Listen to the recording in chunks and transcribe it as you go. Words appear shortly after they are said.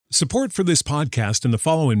Support for this podcast and the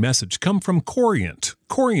following message come from Corient.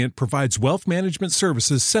 Corient provides wealth management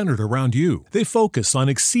services centered around you. They focus on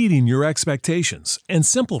exceeding your expectations and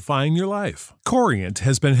simplifying your life. Corient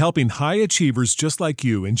has been helping high achievers just like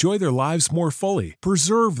you enjoy their lives more fully,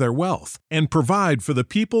 preserve their wealth, and provide for the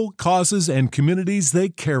people, causes, and communities they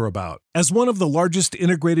care about. As one of the largest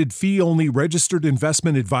integrated fee-only registered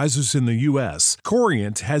investment advisors in the U.S.,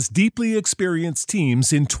 Corient has deeply experienced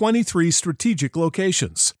teams in 23 strategic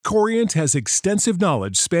locations. Corient has extensive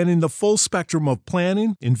knowledge spanning the full spectrum of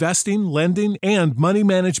planning, investing, lending, and money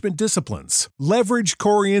management disciplines. Leverage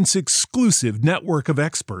Corient's exclusive network of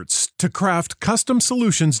experts to craft custom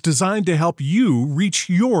solutions designed to help you reach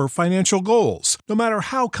your financial goals, no matter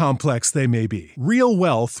how complex they may be. Real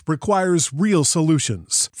wealth requires real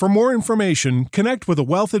solutions. For more information, connect with a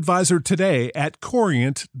wealth advisor today at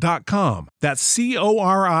Corient.com. That's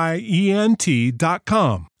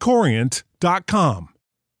Corient.com. Corient.com.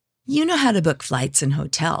 You know how to book flights and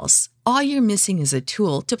hotels. All you're missing is a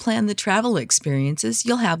tool to plan the travel experiences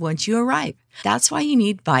you'll have once you arrive. That's why you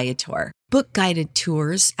need Viator. Book guided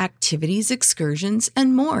tours, activities, excursions,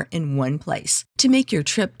 and more in one place to make your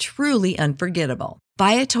trip truly unforgettable.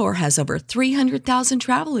 Viator has over 300,000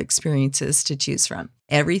 travel experiences to choose from.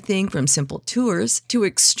 Everything from simple tours to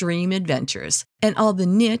extreme adventures and all the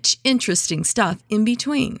niche, interesting stuff in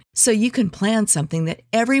between. So you can plan something that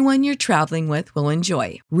everyone you're traveling with will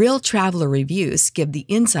enjoy. Real traveler reviews give the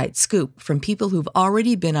inside scoop from people who've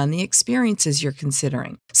already been on the experiences you're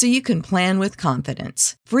considering. So you can plan with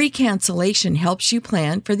confidence. Free cancellation helps you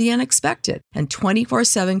plan for the unexpected. And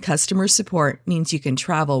 24/7 customer support means you can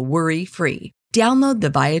travel worry-free. Download the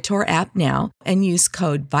Viator app now and use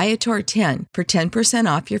code Viator10 for 10%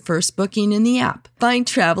 off your first booking in the app. Find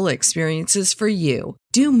travel experiences for you.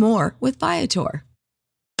 Do more with Viator.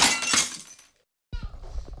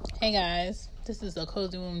 Hey guys, this is a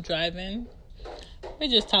Cozy Room Drive-In. We're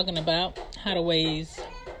just talking about how to raise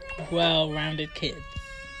well-rounded kids.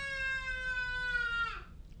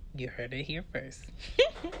 You heard it here first.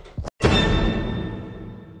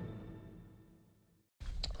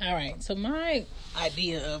 All right, so my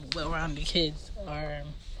idea of well-rounded kids are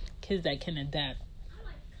kids that can adapt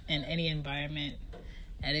in any environment,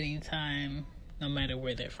 at any time, no matter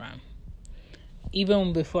where they're from.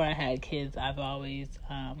 Even before I had kids, I've always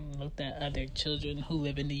looked at other children who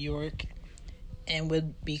live in New York and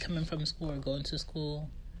would be coming from school or going to school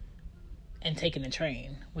and taking a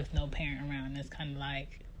train with no parent around. It's kind of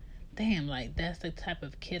like, damn, like that's the type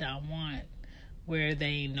of kid I want, where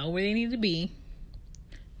they know where they need to be,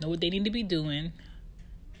 know what they need to be doing,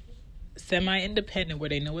 semi-independent, where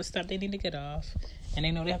they know what stop they need to get off, and they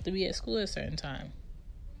know they have to be at school at a certain time.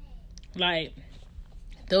 Like,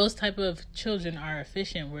 those type of children are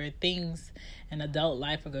efficient, where things in adult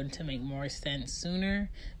life are going to make more sense sooner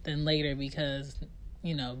than later, because,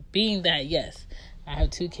 you know, being that, yes, I have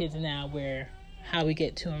 2 kids now, where how we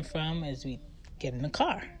get to and from is we get in the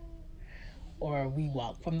car, or we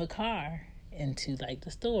walk from the car into, like, the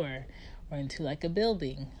store, or into like a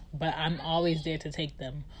building, but I'm always there to take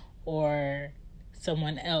them, or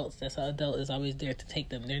someone else that's an adult is always there to take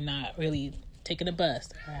them. They're not really taking a bus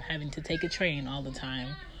or having to take a train all the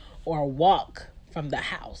time, or walk from the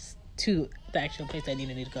house to the actual place they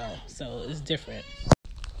need to go. So it's different.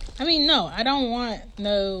 I mean, no, I don't want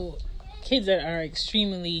no kids that are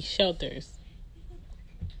extremely shelters.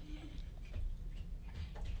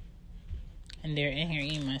 And they're in here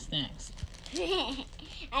eating my snacks.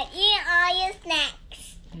 I eat all your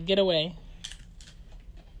snacks. Get away.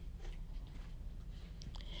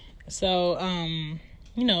 So,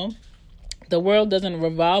 you know, the world doesn't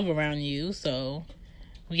revolve around you, so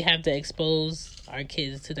we have to expose our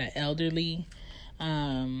kids to the elderly,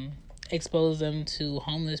 expose them to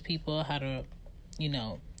homeless people, how to, you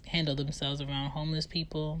know, handle themselves around homeless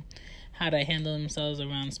people, how to handle themselves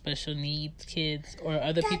around special needs kids, or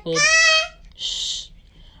other people...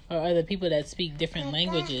 or other people that speak different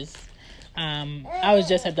languages. I was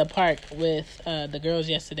just at the park with the girls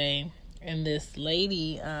yesterday, and this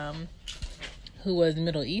lady who was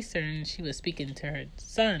Middle Eastern, she was speaking to her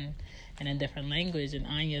son in a different language, and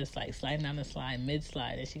Anya's like sliding down the slide,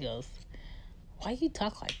 mid-slide, and she goes, "Why you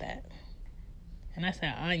talk like that?" And I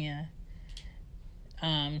said, "Anya,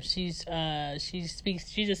 she just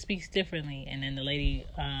speaks differently." And then the lady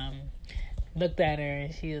looked at her,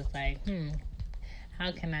 and she was like,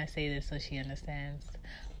 how can I say this so she understands?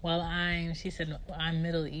 Well, she said, I'm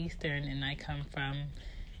Middle Eastern, and I come from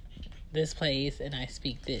this place, and I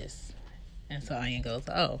speak this. And so Anya goes,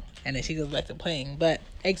 oh. And then she goes back to playing. But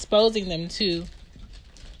exposing them to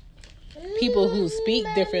people who speak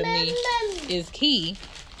differently is key,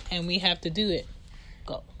 and we have to do it.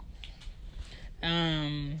 Go.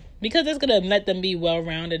 Because it's going to let them be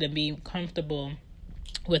well-rounded and be comfortable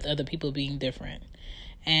with other people being different.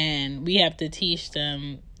 And we have to teach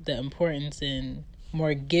them the importance in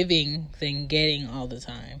more giving than getting all the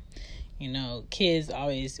time. Kids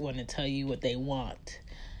always want to tell you what they want.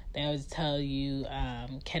 They always tell you,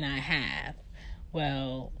 can I have?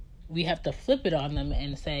 Well, we have to flip it on them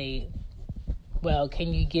and say, well,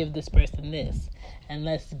 can you give this person this? And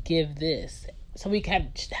let's give this. So we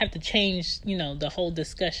have to change, the whole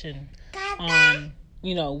discussion on,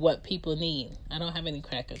 what people need. I don't have any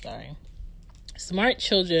crackers, sorry. Smart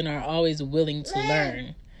children are always willing to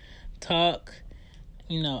learn, talk,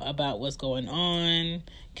 about what's going on,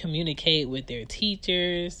 communicate with their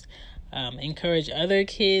teachers, encourage other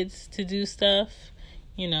kids to do stuff.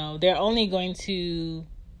 They're only going to,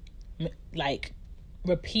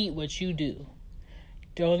 repeat what you do.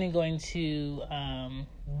 They're only going to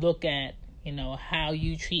look at, how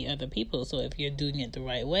you treat other people. So if you're doing it the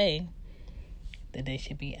right way, then they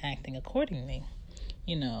should be acting accordingly.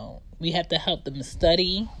 We have to help them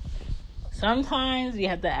study. Sometimes you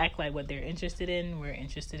have to act like what they're interested in, we're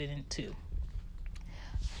interested in it too.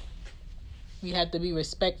 You have to be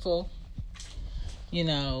respectful,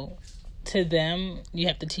 to them. You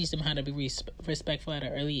have to teach them how to be respectful at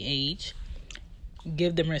an early age.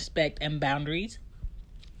 Give them respect and boundaries,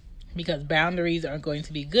 because boundaries are going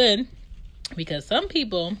to be good, because some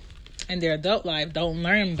people in their adult life don't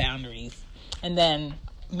learn boundaries. And then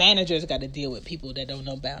managers got to deal with people that don't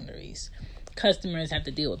know boundaries. Customers have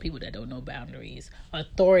to deal with people that don't know boundaries.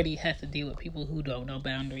 Authority has to deal with people who don't know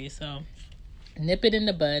boundaries. So nip it in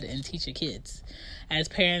the bud and teach your kids. As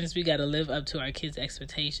parents, we got to live up to our kids'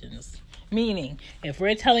 expectations. Meaning, if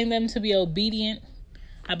we're telling them to be obedient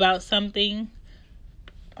about something,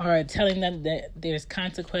 or telling them that there's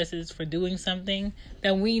consequences for doing something,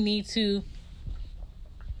 then we need to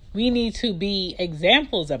be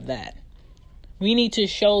examples of that. We need to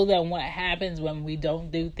show them what happens when we don't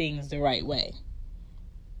do things the right way.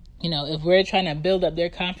 If we're trying to build up their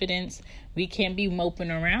confidence, we can't be moping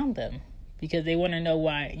around them, because they want to know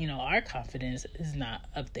why, our confidence is not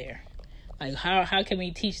up there. Like, how can we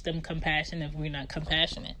teach them compassion if we're not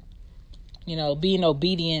compassionate? Being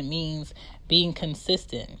obedient means being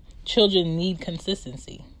consistent. Children need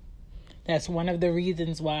consistency. That's one of the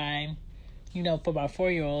reasons why, for my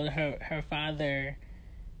 4-year-old, her father,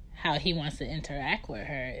 how he wants to interact with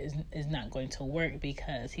her is not going to work,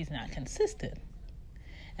 because he's not consistent.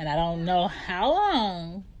 And I don't know how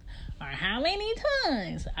long or how many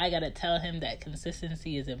times I got to tell him that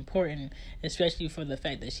consistency is important, especially for the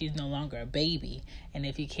fact that she's no longer a baby. And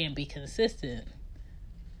if you can't be consistent,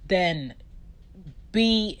 then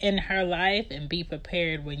be in her life and be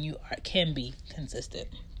prepared when you can be consistent.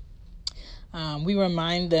 We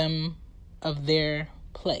remind them of their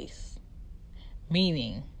place.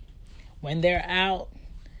 Meaning, when they're out,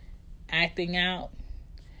 acting out,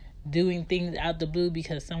 doing things out the blue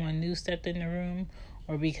because someone new stepped in the room,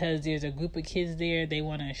 or because there's a group of kids there, they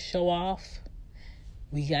want to show off,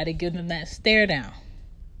 we got to give them that stare down.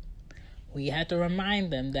 We have to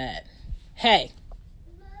remind them that, hey,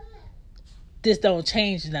 this don't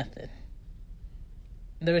change nothing.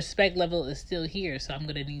 The respect level is still here, so I'm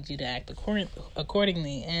going to need you to act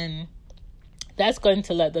accordingly. And that's going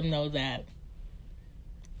to let them know that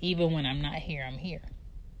even when I'm not here, I'm here.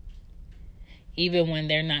 Even when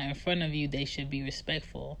they're not in front of you, they should be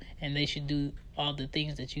respectful, and they should do all the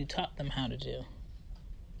things that you taught them how to do.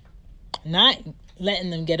 Not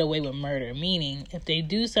letting them get away with murder, meaning if they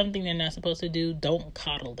do something they're not supposed to do, don't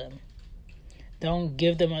coddle them. Don't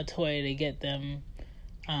give them a toy to get them,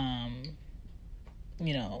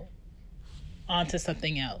 onto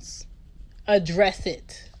something else. Address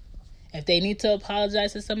it. If they need to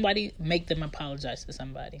apologize to somebody, make them apologize to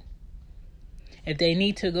somebody. If they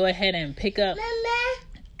need to go ahead and pick up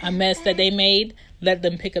a mess that they made, let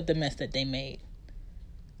them pick up the mess that they made.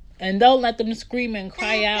 And don't let them scream and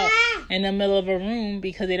cry out in the middle of a room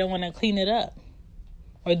because they don't want to clean it up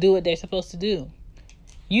or do what they're supposed to do.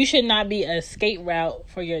 You should not be a escape route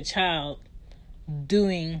for your child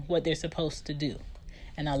doing what they're supposed to do.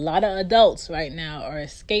 And a lot of adults right now are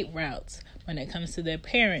escape routes when it comes to their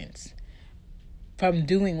parents from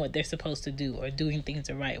doing what they're supposed to do or doing things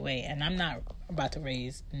the right way. And I'm not about to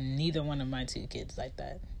raise neither one of my 2 kids like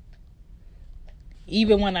that.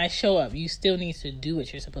 Even when I show up, you still need to do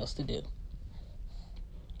what you're supposed to do.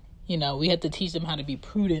 We have to teach them how to be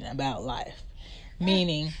prudent about life.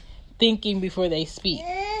 Meaning, thinking before they speak.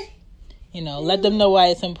 Let them know why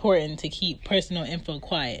it's important to keep personal info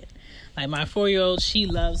quiet. Like my 4-year-old, she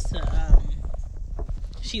loves to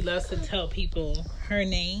tell people her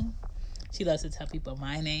name. She loves to tell people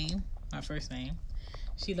my name. my first name.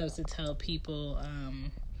 She loves to tell people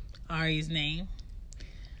Ari's name.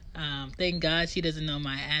 Thank God she doesn't know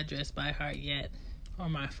my address by heart yet or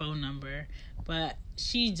my phone number. But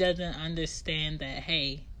she doesn't understand that,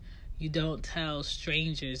 hey, you don't tell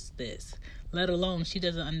strangers this. Let alone, she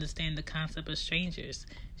doesn't understand the concept of strangers.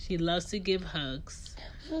 She loves to give hugs.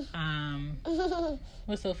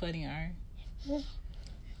 What's so funny, Ari?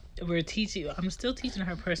 I'm still teaching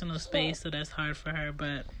her personal space, so that's hard for her.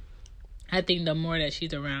 But I think the more that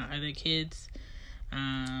she's around other kids,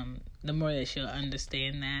 the more that she'll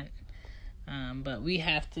understand that. But we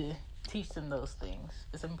have to teach them those things.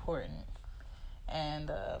 It's important.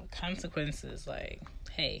 And consequences, like,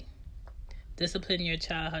 hey, discipline your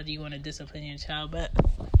child how do you want to discipline your child. But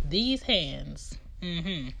these hands,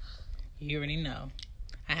 you already know.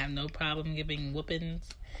 I have no problem giving whoopings.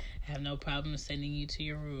 I have no problem sending you to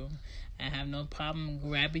your room. I have no problem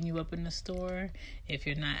grabbing you up in the store if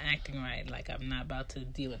you're not acting right. Like, I'm not about to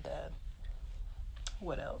deal with that.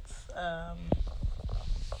 What else?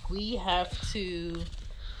 We have to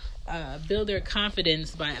build their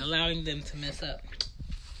confidence by allowing them to mess up.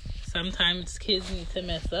 Sometimes kids need to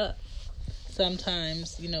mess up.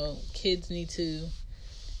 Sometimes, kids need to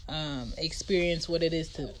experience what it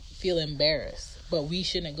is to feel embarrassed. But we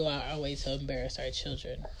shouldn't go out our way to embarrass our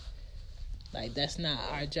children. Like, that's not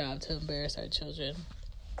our job to embarrass our children.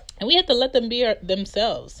 And we have to let them be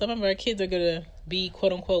themselves. Some of our kids are going to be,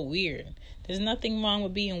 quote unquote, weird. There's nothing wrong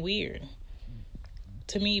with being weird.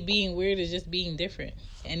 To me, being weird is just being different.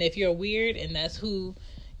 And if you're weird and that's who,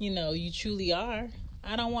 you truly are,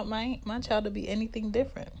 I don't want my child to be anything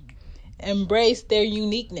different. Embrace their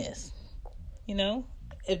uniqueness.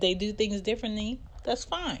 If they do things differently, that's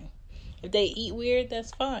fine. If they eat weird,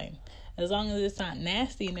 that's fine. As long as it's not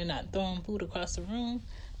nasty and they're not throwing food across the room,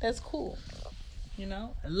 that's cool.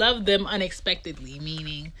 Love them unexpectedly,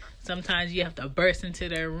 meaning sometimes you have to burst into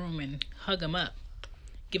their room and hug them up.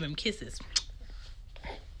 Give them kisses.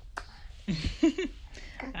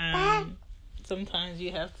 Sometimes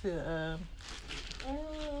you have to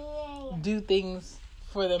do things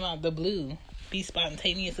for them out the blue. Be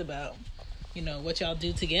spontaneous about, what y'all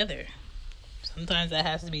do together. Sometimes that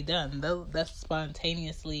has to be done. That's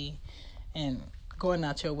spontaneously and going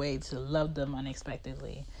out your way to love them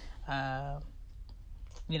unexpectedly.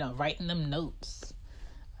 Writing them notes,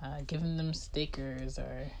 giving them stickers,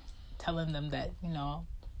 or telling them that,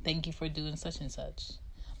 thank you for doing such and such.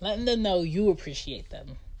 Letting them know you appreciate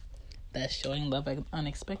them. That's showing love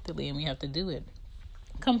unexpectedly, and we have to do it.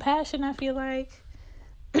 Compassion, I feel like,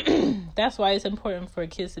 that's why it's important for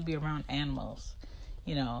kids to be around animals.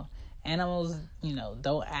 Animals,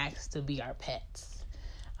 don't ask to be our pets.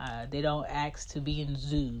 They don't ask to be in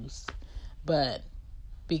zoos. But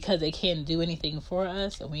because they can't do anything for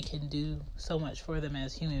us, and we can do so much for them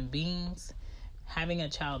as human beings, having a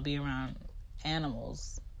child be around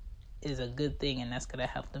animals is a good thing, and that's going to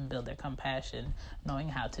help them build their compassion, knowing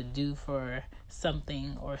how to do for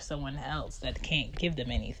something or someone else that can't give them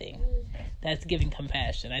anything. That's giving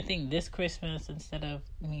compassion. I think this Christmas, instead of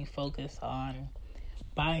me focus on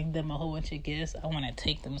buying them a whole bunch of gifts, I want to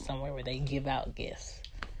take them somewhere where they give out gifts.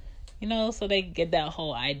 So they get that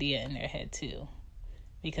whole idea in their head too,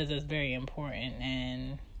 because it's very important.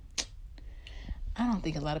 And I don't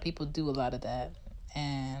think a lot of people do a lot of that.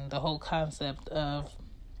 And the whole concept of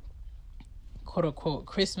quote unquote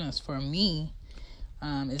Christmas for me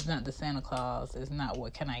is not the Santa Claus. It's not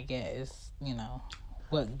what can I get. It's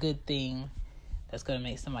what good thing that's gonna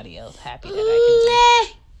make somebody else happy that I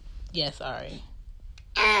can do. Yes, sorry.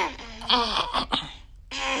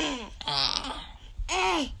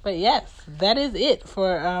 But yes, that is it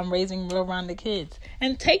for raising well-rounded kids.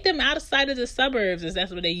 And take them outside of the suburbs, as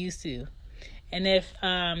that's what they used to. And if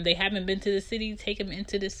they haven't been to the city, take them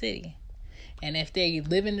into the city. And if they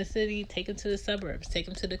live in the city, take them to the suburbs. Take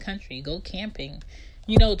them to the country. Go camping.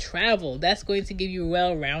 Travel. That's going to give you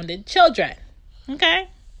well-rounded children. Okay?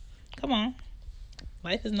 Come on.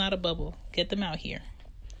 Life is not a bubble. Get them out here.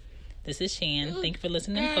 This is Shan. Thank you for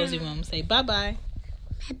listening to Cozy Room. Say bye-bye.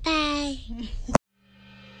 Bye-bye.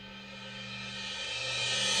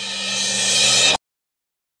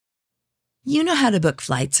 You know how to book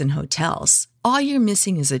flights and hotels. All you're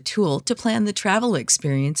missing is a tool to plan the travel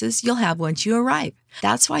experiences you'll have once you arrive.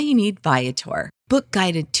 That's why you need Viator. Book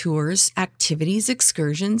guided tours, activities,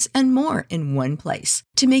 excursions, and more in one place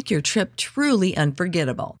to make your trip truly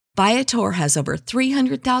unforgettable. Viator has over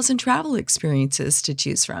 300,000 travel experiences to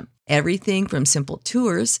choose from. Everything from simple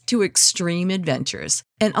tours to extreme adventures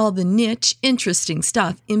and all the niche, interesting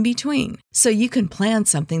stuff in between. So you can plan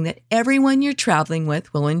something that everyone you're traveling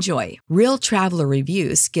with will enjoy. Real traveler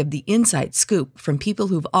reviews give the inside scoop from people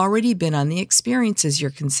who've already been on the experiences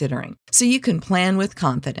you're considering. So you can plan with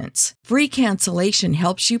confidence. Free cancellation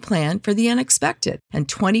helps you plan for the unexpected. And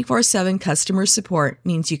 24/7 customer support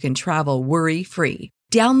means you can travel worry-free.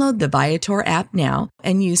 Download the Viator app now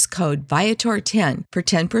and use code Viator10 for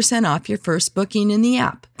 10% off your first booking in the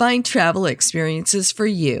app. Find travel experiences for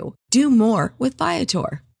you. Do more with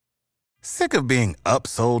Viator. Sick of being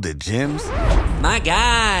upsold at gyms? My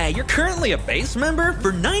guy, you're currently a base member.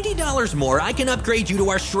 For $90 more, I can upgrade you to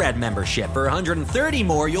our Shred membership. For $130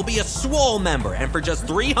 more, you'll be a Swole member. And for just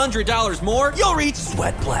 $300 more, you'll reach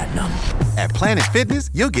Sweat Platinum. At Planet Fitness,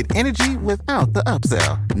 you'll get energy without the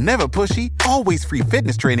upsell. Never pushy, always free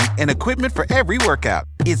fitness training and equipment for every workout.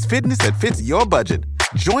 It's fitness that fits your budget.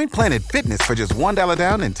 Join Planet Fitness for just $1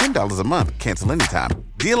 down and $10 a month. Cancel anytime.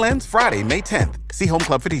 Deal ends Friday, May 10th. See Home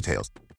Club for details.